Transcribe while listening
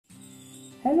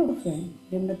Hello friend,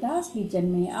 प्रेमलता'स kitchen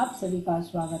में आप सभी का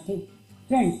स्वागत है।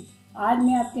 फ्रेंड, आज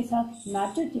मैं आपके साथ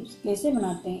नाचो चिप्स कैसे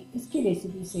बनाते हैं इसकी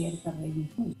रेसिपी शेयर कर रही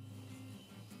हूँ।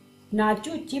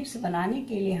 नाचो चिप्स बनाने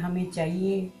के लिए हमें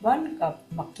चाहिए 1 कप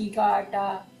मक्की का आटा,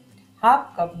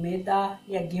 हाफ कप मैदा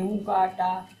या गेहूं का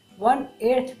आटा,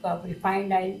 1/8 कप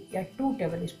रिफाइंड ऑयल या 2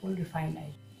 टेबलस्पून रिफाइंड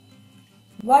ऑयल,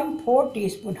 1/4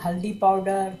 टीस्पून हल्दी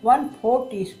पाउडर, 1/4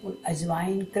 टीस्पून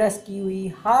अजवाइन क्रश की हुई,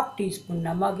 हाफ टी स्पून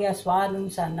नमक या स्वाद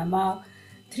अनुसार नमक,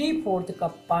 3/4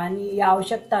 कप पानी या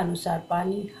आवश्यकता अनुसार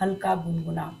पानी हल्का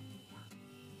गुनगुना।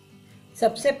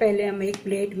 सबसे पहले हम एक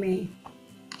प्लेट में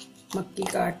मक्की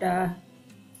का आटा,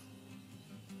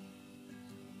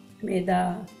 मैदा,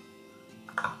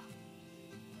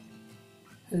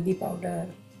 हल्दी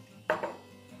पाउडर,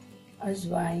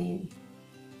 अजवाइन,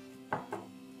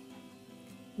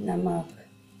 नमक,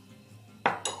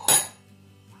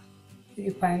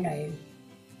 रिफाइंड ऑयल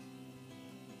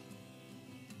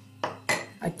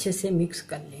अच्छे से मिक्स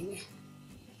कर लेंगे।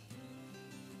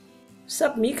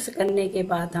 सब मिक्स करने के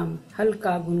बाद हम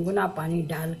हल्का गुनगुना पानी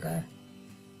डालकर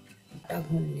आटा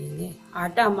गूंद लेंगे।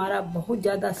 आटा हमारा बहुत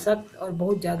ज़्यादा सख्त और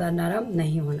बहुत ज़्यादा नरम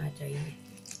नहीं होना चाहिए।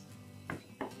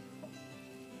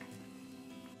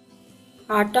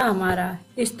 आटा हमारा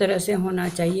इस तरह से होना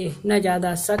चाहिए, न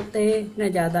ज़्यादा सख्त है न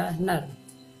ज़्यादा नरम।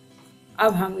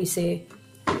 अब हम इसे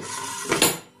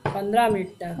 15 मिनट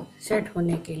तक सेट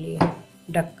होने के लिए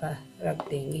ढककर रख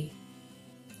देंगे।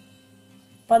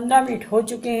 15 मिनट हो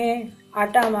चुके हैं,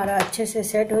 आटा हमारा अच्छे से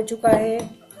सेट हो चुका है।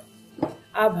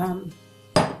 अब हम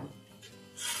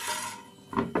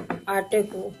आटे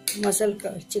को मसल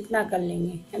कर चिकना कर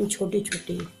लेंगे। हम छोटी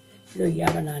छोटी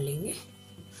लोइयां बना लेंगे।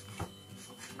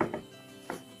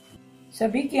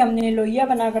 सभी की हमने लोइयां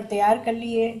बनाकर तैयार कर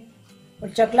लिए और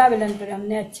चकला बेलन पर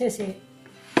हमने अच्छे से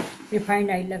रिफाइंड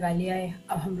ऑयल लगा लिया है।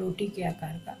 अब हम रोटी के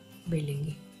आकार का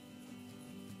बेलेंगे।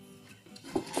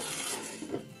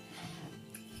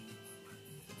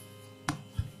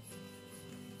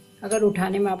 अगर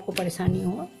उठाने में आपको परेशानी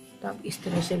हो तो आप इस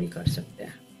तरह से भी कर सकते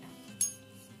हैं।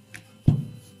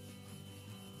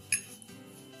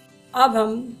 अब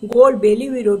हम गोल बेली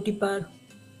हुई रोटी पर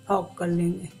फॉक कर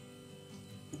लेंगे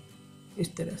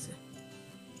इस तरह से।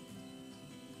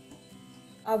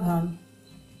 अब हम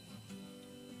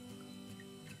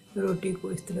रोटी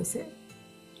को इस तरह से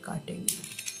काटेंगे।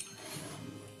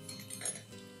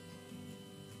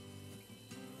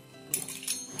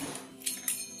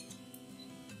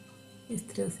 इस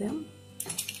तरह से हम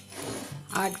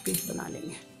 8 पीस बना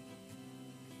लेंगे।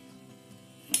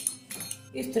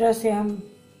 इस तरह से हम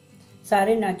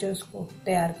सारे नाचोस को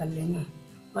तैयार कर लेंगे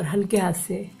और हल्के हाथ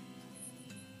से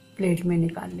प्लेट में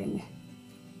निकाल लेंगे।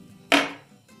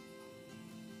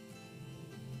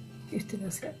 इस तरह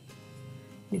से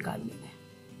निकाल लेंगे।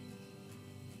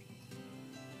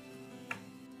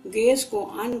 गैस को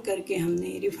ऑन करके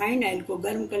हमने रिफाइंड ऑयल को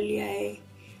गर्म कर लिया है।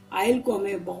 ऑयल को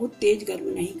हमें बहुत तेज गर्म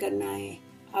नहीं करना है।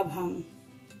 अब हम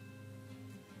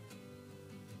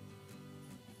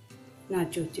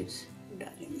नाचो चिप्स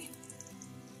डालेंगे।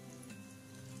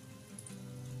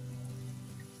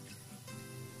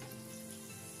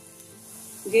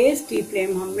 गैस की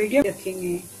फ्लेम हम मीडियम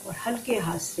रखेंगे और हल्के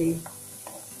हाथ से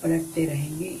पलटते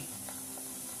रहेंगे।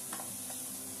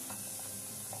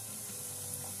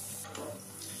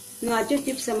 नाचो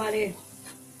चिप्स हमारे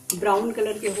ब्राउन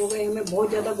कलर के हो गए। हमें बहुत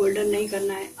ज़्यादा गोल्डन नहीं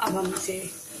करना है। अब हम इसे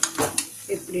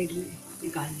एक प्लेट में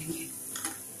निकाल लेंगे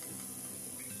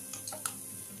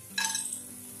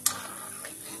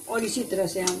और इसी तरह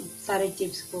से हम सारे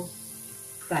चिप्स को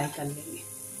फ्राई कर लेंगे।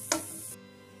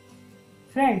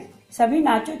 फ्रेंड्स, सभी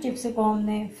नाचो चिप्स को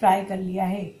हमने फ्राई कर लिया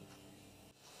है।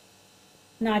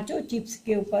 नाचो चिप्स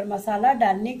के ऊपर मसाला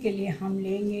डालने के लिए हम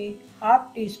लेंगे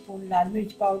हाफ टी स्पून लाल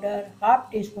मिर्च powder, half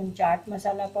tea spoon chaat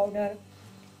masala powder,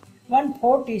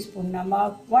 1/4 teaspoon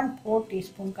नमक, 1/4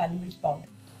 टीस्पून काली मिर्च पाउडर।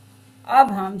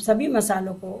 अब हम सभी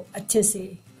मसालों को अच्छे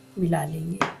से मिला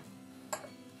लेंगे।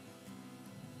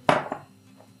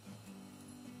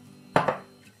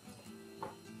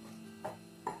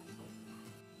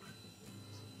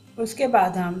 उसके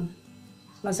बाद हम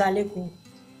मसाले को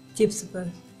चिप्स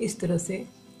पर इस तरह से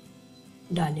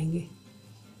डालेंगे।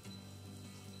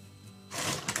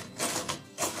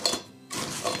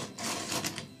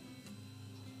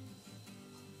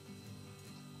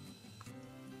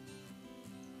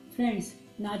 फ्रेंड्स,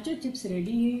 नाचो चिप्स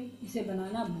रेडी है। इसे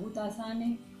बनाना बहुत आसान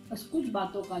है, बस कुछ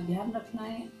बातों का ध्यान रखना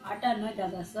है। आटा न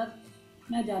ज़्यादा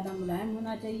सख्त न ज़्यादा मुलायम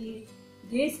होना चाहिए।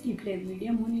 गैस की फ्लेम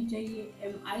मीडियम होनी चाहिए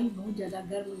एवं ऑयल बहुत ज़्यादा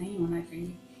गर्म नहीं होना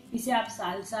चाहिए। इसे आप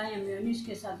सालसा या मेयोनीज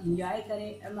के साथ एंजॉय करें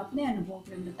एवं अपने अनुभव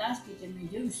प्रेमलता'स किचन में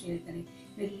जरूर शेयर करें।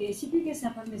 मेरी रेसिपी के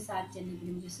सफर में साथ चलने के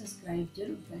लिए मुझे सब्सक्राइब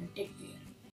जरूर करें। Take care.